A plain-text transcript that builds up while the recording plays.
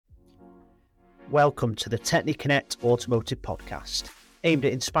Welcome to the TechniConnect Automotive Podcast, aimed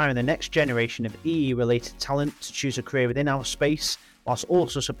at inspiring the next generation of EE-related talent to choose a career within our space, whilst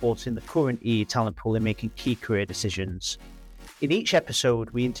also supporting the current EE talent pool in making key career decisions. In each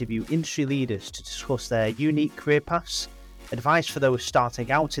episode, we interview industry leaders to discuss their unique career paths, advice for those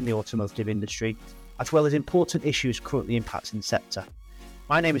starting out in the automotive industry, as well as important issues currently impacting the sector.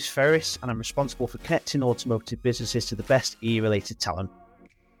 My name is Ferris, and I'm responsible for connecting automotive businesses to the best EE-related talent.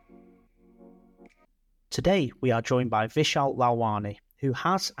 Today, we are joined by Vishal Lalwani, who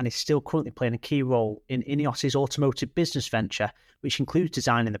has and is still currently playing a key role in INEOS's automotive business venture, which includes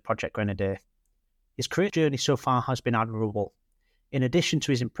designing the Project Grenadier. His career journey so far has been admirable. In addition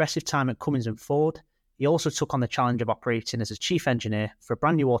to his impressive time at Cummins and Ford, he also took on the challenge of operating as a chief engineer for a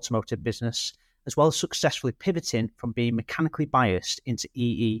brand new automotive business, as well as successfully pivoting from being mechanically biased into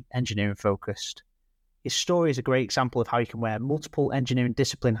EE engineering focused. His story is a great example of how you can wear multiple engineering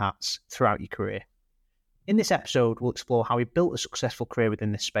discipline hats throughout your career. In this episode, we'll explore how he built a successful career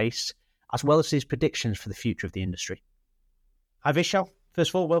within this space, as well as his predictions for the future of the industry. Hi Vishal, first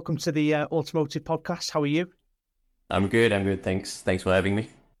of all, welcome to the Automotive Podcast. How are you? I'm good, thanks for having me.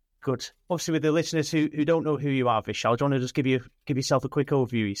 Good. Obviously, with the listeners who don't know who you are, Vishal, do you want to just give yourself a quick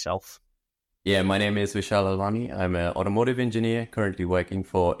overview of yourself? Yeah, my name is Vishal Lalwani. I'm an automotive engineer, currently working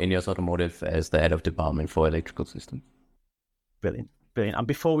for INEOS Automotive as the head of department for electrical systems. Brilliant. And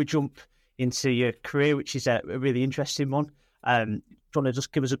before we jump into your career, which is a really interesting one, do you want to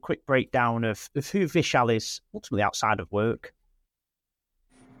just give us a quick breakdown of who Vishal is ultimately outside of work?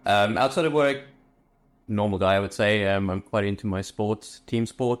 Outside of work, normal guy, I would say. I'm quite into my team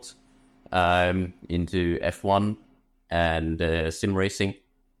sports, into F1 and sim racing.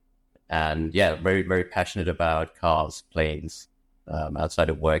 And yeah, very, very passionate about cars, planes,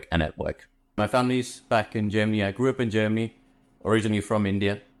 outside of work and at work. My family's back in Germany. I grew up in Germany, originally from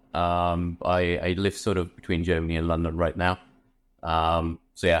India. I live sort of between Germany and London right now.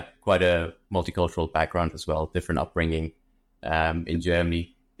 So yeah, quite a multicultural background as well, different upbringing in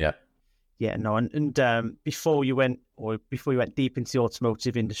Germany. Yeah. Yeah, no, and before you went deep into the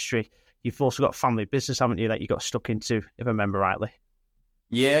automotive industry, you've also got a family business, haven't you, that you got stuck into, if I remember rightly?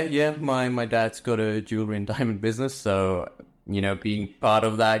 Yeah. My dad's got a jewelry and diamond business, so being part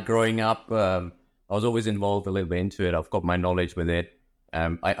of that growing up, I was always involved a little bit into it. I've got my knowledge with it.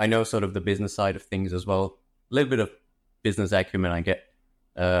 I know sort of the business side of things as well. A little bit of business acumen I get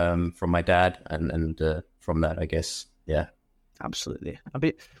from my dad, and from that, I guess, yeah. Absolutely. A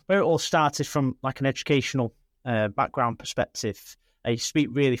bit where it all started from, like an educational background perspective. You speak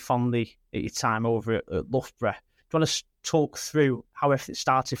really fondly at your time over at Loughborough. Do you want to talk through how everything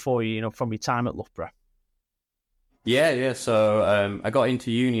started for you, from your time at Loughborough? Yeah. So I got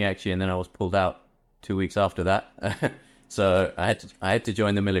into uni actually, and then I was pulled out 2 weeks after that. So I had to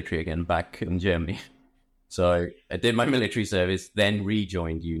join the military again back in Germany. So I did my military service, then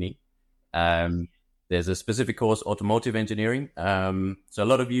rejoined uni. There's a specific course, automotive engineering. So a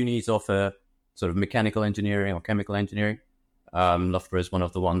lot of unis offer sort of mechanical engineering or chemical engineering. Loughborough is one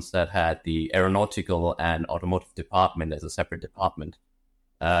of the ones that had the aeronautical and automotive department as a separate department.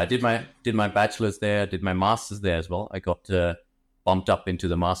 I did my bachelor's there, did my master's there as well. I got bumped up into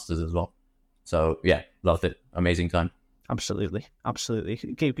the master's as well. So yeah, loved it. Amazing time. Absolutely.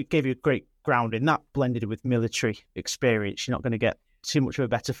 It gave you a great grounding. That blended with military experience, you're not going to get too much of a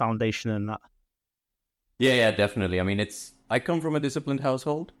better foundation than that. Yeah, definitely. I mean, I come from a disciplined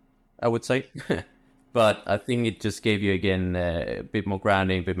household, I would say. But I think it just gave you, again, a bit more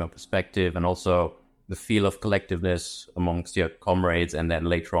grounding, a bit more perspective, and also the feel of collectiveness amongst your comrades, and then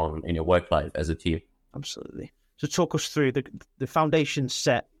later on in your work life as a team. Absolutely. So talk us through the foundation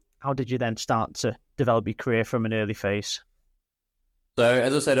set. How did you then start to develop your career from an early phase? So,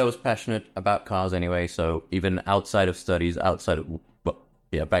 as I said, I was passionate about cars anyway. So even outside of studies,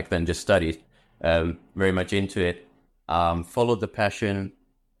 back then just studies, very much into it. Followed the passion.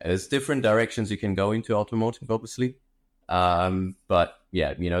 There's different directions you can go into automotive, obviously. But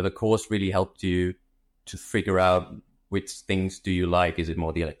yeah, the course really helped you to figure out which things do you like. Is it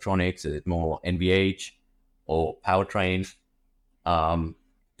more the electronics? Is it more NVH or powertrain?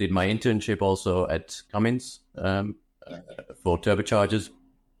 Did my internship also at Cummins for turbochargers,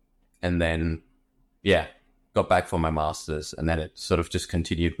 and then got back for my master's, and then it sort of just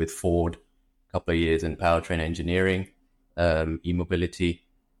continued with Ford, a couple of years in powertrain engineering, e-mobility,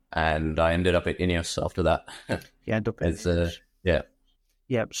 and I ended up at INEOS after that. You end up at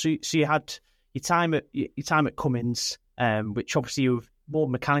yeah. So you had your time at Cummins, which obviously you were more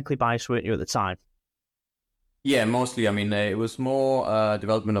mechanically biased, weren't you, at the time? Yeah, mostly. I mean, it was more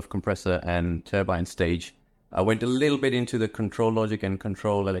development of compressor and turbine stage. I went a little bit into the control logic and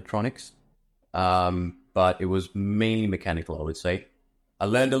control electronics. but it was mainly mechanical, I would say. I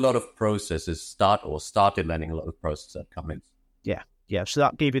learned a lot of processes, started learning a lot of processes at Cummins. Yeah. So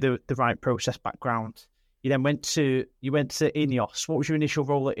that gave you the right process background. You then went to INEOS. What was your initial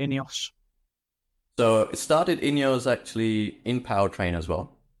role at INEOS? So it started INEOS actually in powertrain as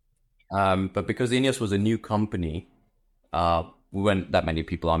well. But because INEOS was a new company, we weren't that many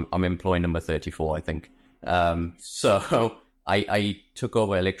people. I'm employee number 34, I think. So I took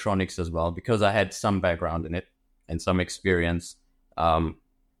over electronics as well because I had some background in it and some experience.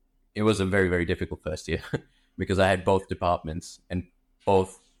 It was a very, very difficult first year because I had both departments and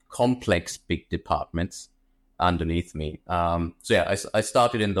both complex big departments underneath me. So yeah, I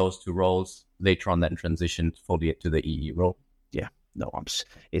started in those two roles. Later on, then transitioned fully to the EE role. Yeah, no,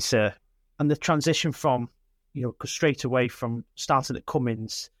 it's and the transition from straight away from starting at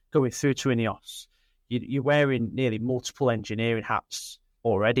Cummins going through to INEOS, you're wearing nearly multiple engineering hats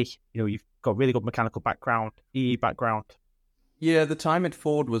already. You've got really good mechanical background, EE background. Yeah, the time at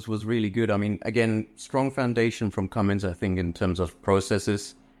Ford was really good. I mean, again, strong foundation from Cummins, I think, in terms of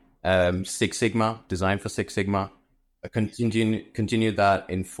processes. Six Sigma, designed for Six Sigma. I continued that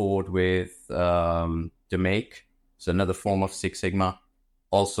in Ford with DeMake, so another form of Six Sigma.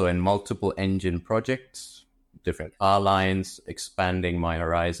 Also in multiple engine projects, different car lines, expanding my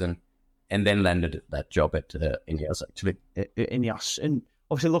horizon, and then landed that job at INEOS, actually. INEOS. And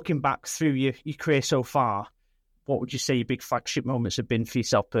obviously looking back through your career so far, what would you say your big flagship moments have been for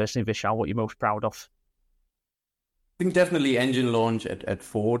yourself personally, Vishal? What you're most proud of? I think definitely engine launch at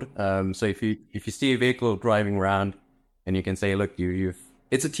Ford. So if you see a vehicle driving around and you can say, look,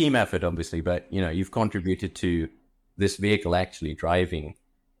 it's a team effort, obviously, but you've contributed to this vehicle actually driving,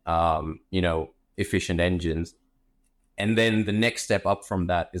 efficient engines. And then the next step up from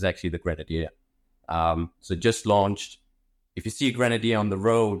that is actually the Grenadier. So just launched. If you see a Grenadier on the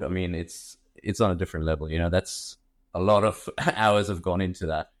road, I mean, it's on a different level. That's a lot of hours have gone into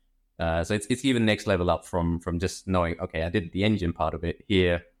that. So it's even next level up from just knowing, okay, I did the engine part of it.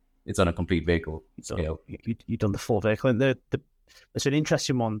 Here, it's on a complete vehicle scale. You've done the full vehicle. And it's an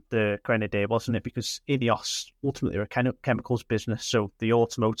interesting one, the Grenadier, wasn't it? Because INEOS ultimately are a chemicals business, so the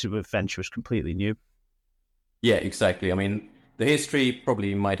automotive venture was completely new. Yeah, exactly. I mean, the history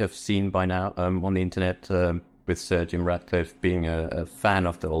probably might have seen by now on the internet with Sir Jim Ratcliffe being a fan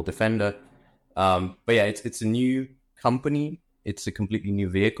of the old Defender. But yeah, it's a new company. It's a completely new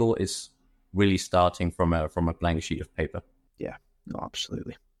vehicle. It's really starting from a blank sheet of paper. Yeah, no,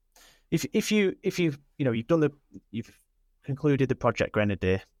 absolutely. If you've concluded the Project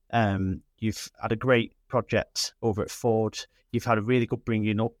Grenadier, you've had a great project over at Ford. You've had a really good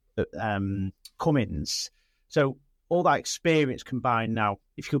bringing up at Cummins. So all that experience combined now,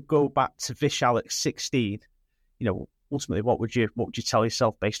 if you could go back to Vishal at 16, ultimately what would you tell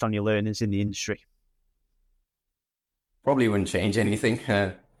yourself based on your learnings in the industry? Probably wouldn't change anything.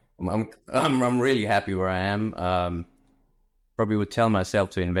 I'm really happy where I am. Probably would tell myself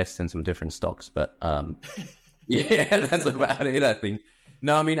to invest in some different stocks, but yeah, that's about it, I think.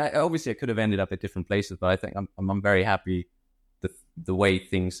 No, I mean, obviously I could have ended up at different places, but I think I'm very happy the way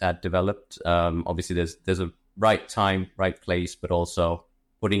things had developed. Obviously, there's a right time, right place, but also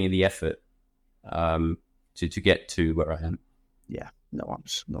putting in the effort to get to where I am. Yeah, no,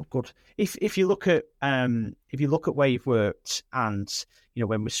 no, good. If you look at where you've worked, and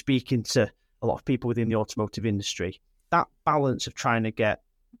when we're speaking to a lot of people within the automotive industry, that balance of trying to get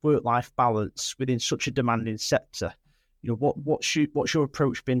work-life balance within such a demanding sector, what's your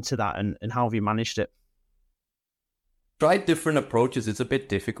approach been to that, and how have you managed it? Tried different approaches. It's a bit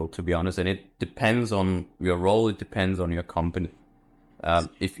difficult, to be honest, and it depends on your role. It depends on your company.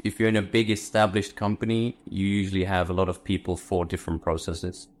 If you're in a big established company, you usually have a lot of people for different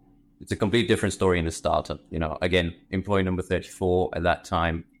processes. It's a completely different story in a startup. Again, employee number 34 at that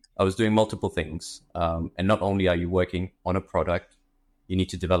time, I was doing multiple things. And not only are you working on a product, you need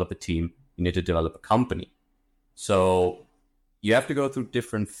to develop a team, you need to develop a company. So you have to go through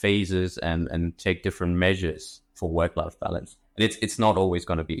different phases and take different measures for work-life balance. And it's not always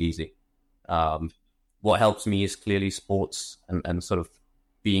going to be easy. What helps me is clearly sports and sort of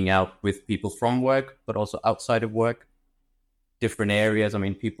being out with people from work, but also outside of work, different areas. I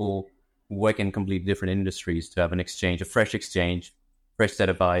mean, people who work in completely different industries to have a fresh set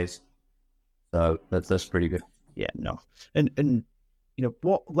of eyes. So that's pretty good. Yeah, no. And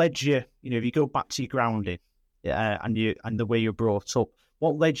what led you, if you go back to your grounding, and the way you're brought up,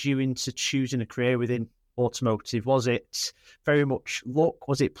 what led you into choosing a career within automotive? Was it very much luck?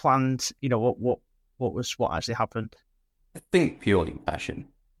 Was it planned? What actually happened? I think purely passion,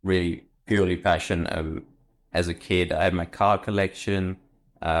 really purely passion. As a kid, I had my car collection.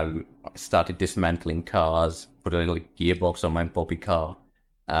 I started dismantling cars, put a little gearbox on my Bobby car.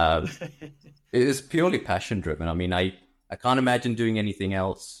 Um, it is purely passion driven. I mean, I can't imagine doing anything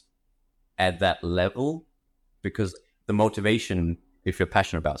else at that level, because the motivation, if you're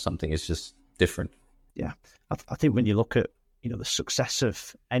passionate about something, is just different. Yeah, I think when you look at the success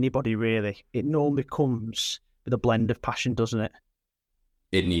of anybody, really, it normally comes with a blend of passion, doesn't it?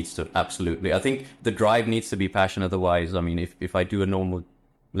 It needs to, absolutely. I think the drive needs to be passion. Otherwise, I mean, if I do a normal,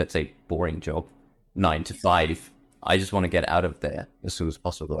 let's say, boring job, 9 to 5, I just want to get out of there as soon as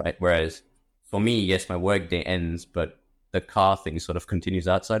possible, right? Whereas for me, yes, my work day ends, but the car thing sort of continues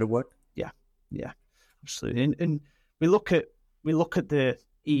outside of work. Yeah, absolutely. And we look at the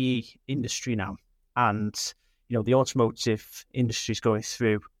EE industry now, and the automotive industry is going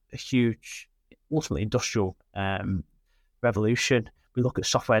through a huge, ultimately industrial revolution. We look at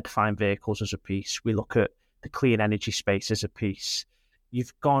software-defined vehicles as a piece. We look at the clean energy space as a piece.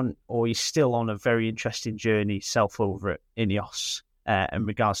 You've gone, or you're still on a very interesting journey self over at INEOS in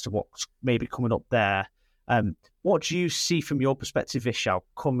regards to what's maybe coming up there. What do you see from your perspective, Vishal,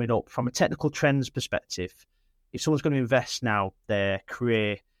 coming up from a technical trends perspective? If someone's going to invest now their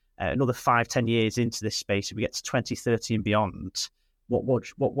career another 5-10 years into this space, if we get to 2030 and beyond, what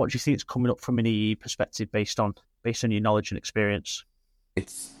do you think is coming up from an EE perspective based on your knowledge and experience?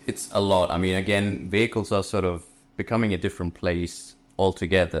 It's a lot. I mean, again, vehicles are sort of becoming a different place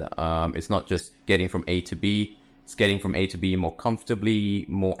altogether. It's not just getting from A to B. It's getting from A to B more comfortably,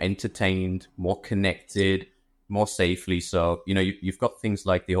 more entertained, more connected, more safely. So, you've got things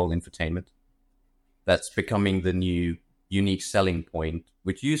like the whole infotainment. That's becoming the new unique selling point,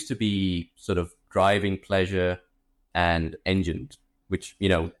 which used to be sort of driving pleasure and engine, which,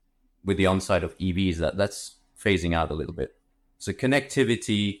 with the onset of EVs, that's phasing out a little bit. So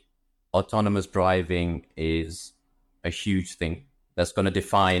connectivity, autonomous driving is a huge thing that's going to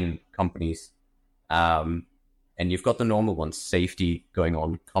define companies. And you've got the normal ones, safety going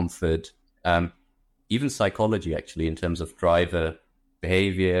on, comfort, even psychology, actually, in terms of driver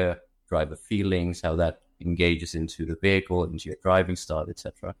behavior, driver feelings, how that engages into the vehicle, into your driving style,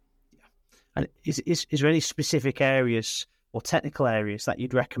 etc. And is there any specific areas or technical areas that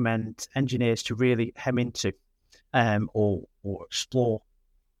you'd recommend engineers to really hem into or explore,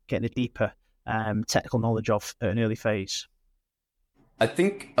 getting a deeper technical knowledge of at an early phase? I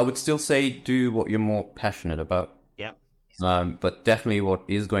think I would still say do what you're more passionate about. Yeah. But definitely what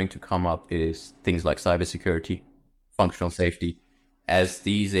is going to come up is things like cybersecurity, functional safety. As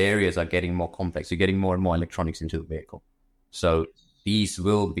these areas are getting more complex, you're getting more and more electronics into the vehicle. So these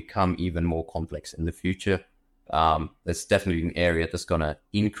will become even more complex in the future. That's definitely an area that's going to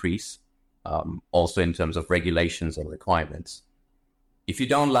increase, also in terms of regulations and requirements. If you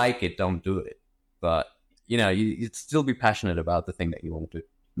don't like it, don't do it. But, you'd still be passionate about the thing that you want to do.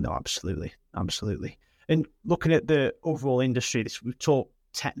 No, absolutely. Absolutely. And looking at the overall industry, we've talked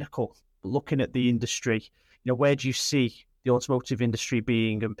technical, but looking at the industry, where do you see the automotive industry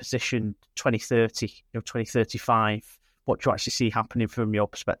being and positioned 2030, 2035? What do you actually see happening from your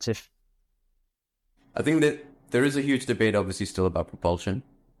perspective? I think that there is a huge debate, obviously, still about propulsion,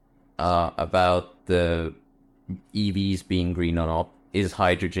 about the EVs being green or not. Is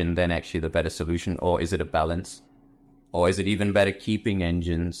hydrogen then actually the better solution, or is it a balance? Or is it even better keeping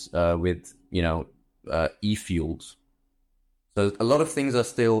engines with, e-fuels? So a lot of things are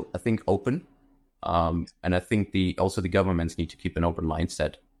still, I think, open. And I think also the governments need to keep an open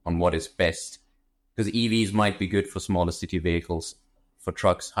mindset on what is best, because EVs might be good for smaller city vehicles. For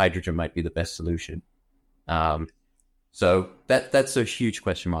trucks, hydrogen might be the best solution. So that's a huge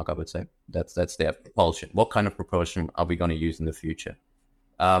question mark, I would say. That's their propulsion. What kind of propulsion are we going to use in the future?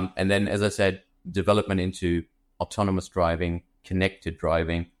 And then, as I said, development into autonomous driving, connected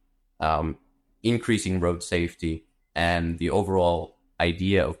driving, increasing road safety, and the overall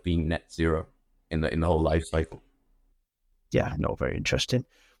idea of being net zero in the whole life cycle. Yeah, no, very interesting.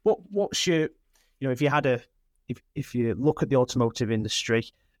 What's your, if you had if you look at the automotive industry,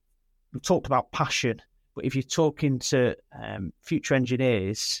 we talked about passion, but if you're talking to future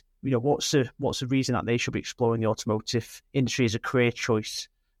engineers, what's the reason that they should be exploring the automotive industry as a career choice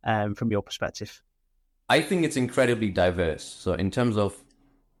from your perspective? I think it's incredibly diverse. So in terms of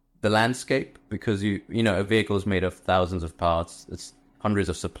the landscape, because a vehicle is made of thousands of parts, it's hundreds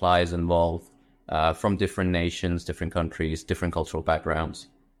of suppliers involved from different nations, different countries, different cultural backgrounds.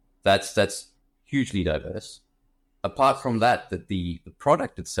 That's hugely diverse. Apart from that, the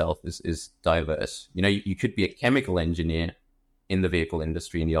product itself is diverse. You could be a chemical engineer in the vehicle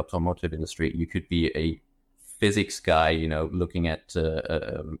industry, in the automotive industry. You could be a physics guy, looking at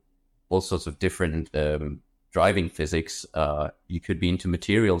all sorts of different driving physics. You could be into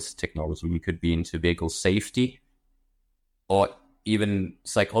materials technology. You could be into vehicle safety, or even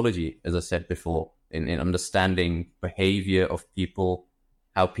psychology, as I said before, in understanding behavior of people,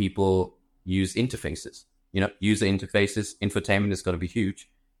 how people use interfaces. User interfaces, infotainment is going to be huge.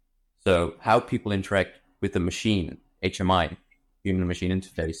 So how people interact with the machine, HMI, human machine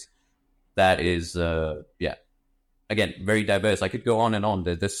interface, that is, again, very diverse. I could go on and on.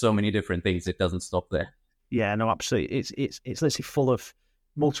 There's so many different things. It doesn't stop there. Yeah, no, absolutely. It's literally full of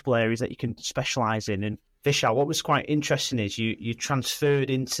multiple areas that you can specialize in. And Vishal, what was quite interesting is you transferred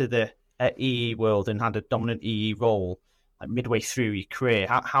into the EE world and had a dominant EE role like midway through your career.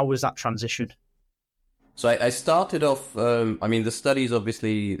 How was that transition? So I started off, the studies,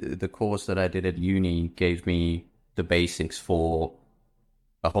 obviously, the course that I did at uni gave me the basics for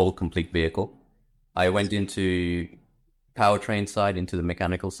a whole complete vehicle. I went into powertrain side, into the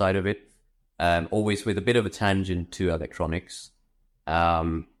mechanical side of it, always with a bit of a tangent to electronics.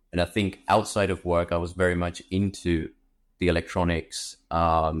 And I think outside of work, I was very much into the electronics,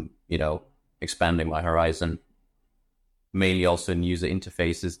 expanding my horizon, mainly also in user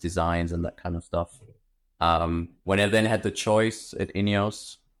interfaces, designs, and that kind of stuff. When I then had the choice at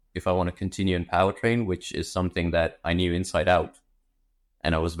INEOS, if I want to continue in powertrain, which is something that I knew inside out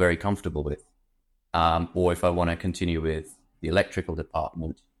and I was very comfortable with, or if I want to continue with the electrical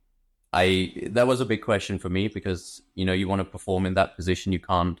department, that was a big question for me, because you want to perform in that position. You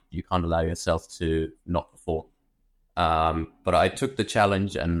can't allow yourself to not perform. But I took the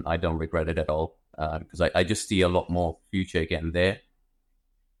challenge and I don't regret it at all, because I just see a lot more future again there,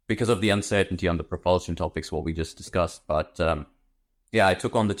 because of the uncertainty on the propulsion topics, what we just discussed. But I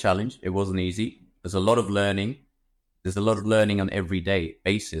took on the challenge. It wasn't easy. There's a lot of learning. There's a lot of learning on everyday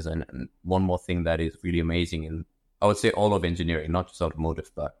basis. And one more thing that is really amazing, in I would say all of engineering, not just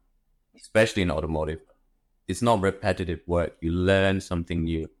automotive, but especially in automotive, it's not repetitive work. You learn something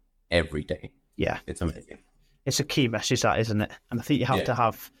new every day. Yeah. It's amazing. It's a key message, that, isn't it? And I think you have to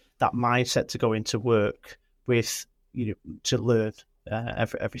have that mindset to go into work with, to learn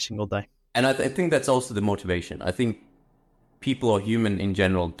every single day. And I think that's also the motivation. I think people or human in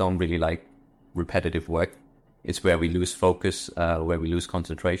general don't really like repetitive work. It's where we lose focus, where we lose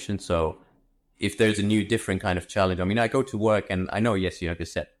concentration. So if there's a new, different kind of challenge, I go to work and I know, yes, you have to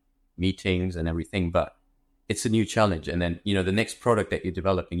set meetings and everything, but it's a new challenge. And then, the next product that you're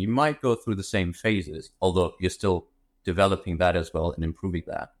developing, you might go through the same phases, although you're still developing that as well and improving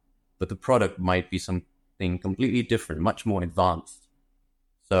that. But the product might be something completely different, much more advanced.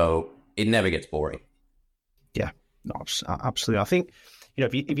 So it never gets boring. Yeah, no, absolutely. I think,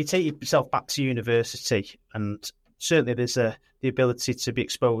 if you take yourself back to university, and certainly there's the ability to be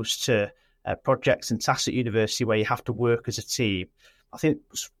exposed to projects and tasks at university where you have to work as a team. I think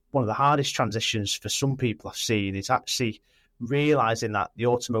one of the hardest transitions for some people I've seen is actually realizing that the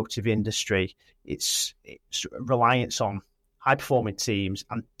automotive industry, it's reliance on high-performing teams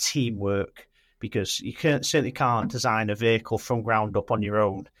and teamwork, because you certainly can't design a vehicle from ground up on your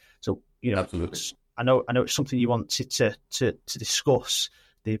own. So, Absolutely. I know it's something you wanted to discuss,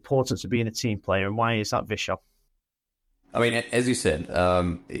 the importance of being a team player, and why is that, Vishal? As you said,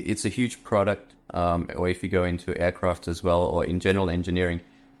 it's a huge product, or if you go into aircraft as well, or in general engineering,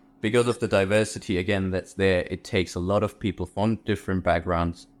 because of the diversity, again, that's there, it takes a lot of people from different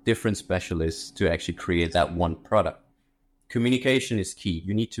backgrounds, different specialists to actually create that one product. Communication is key.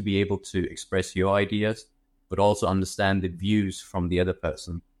 You need to be able to express your ideas, but also understand the views from the other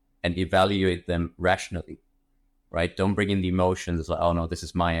person and evaluate them rationally, right? Don't bring in the emotions like, oh no, this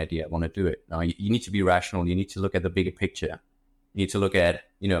is my idea, I want to do it. No, you need to be rational. You need to look at the bigger picture. You need to look at,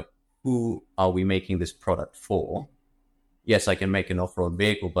 who are we making this product for? Yes, I can make an off-road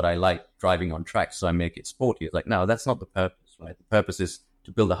vehicle, but I like driving on tracks, so I make it sporty. It's like, no, that's not the purpose, right? The purpose is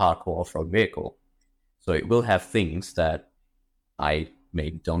to build a hardcore off-road vehicle. So it will have things that I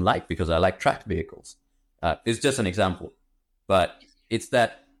maybe don't like because I like tracked vehicles. It's just an example, but it's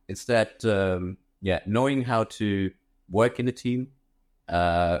that knowing how to work in a team,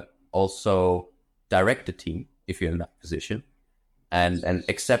 also direct a team if you're in that position, and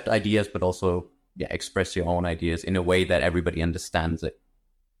accept ideas, but also express your own ideas in a way that everybody understands it.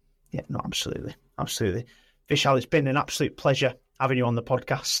 Yeah, no, absolutely. Vishal, it's been an absolute pleasure having you on the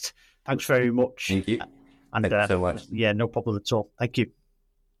podcast. Thanks very much. Thank you. And Thank you so much. Yeah, no problem at all. Thank you.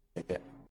 Okay.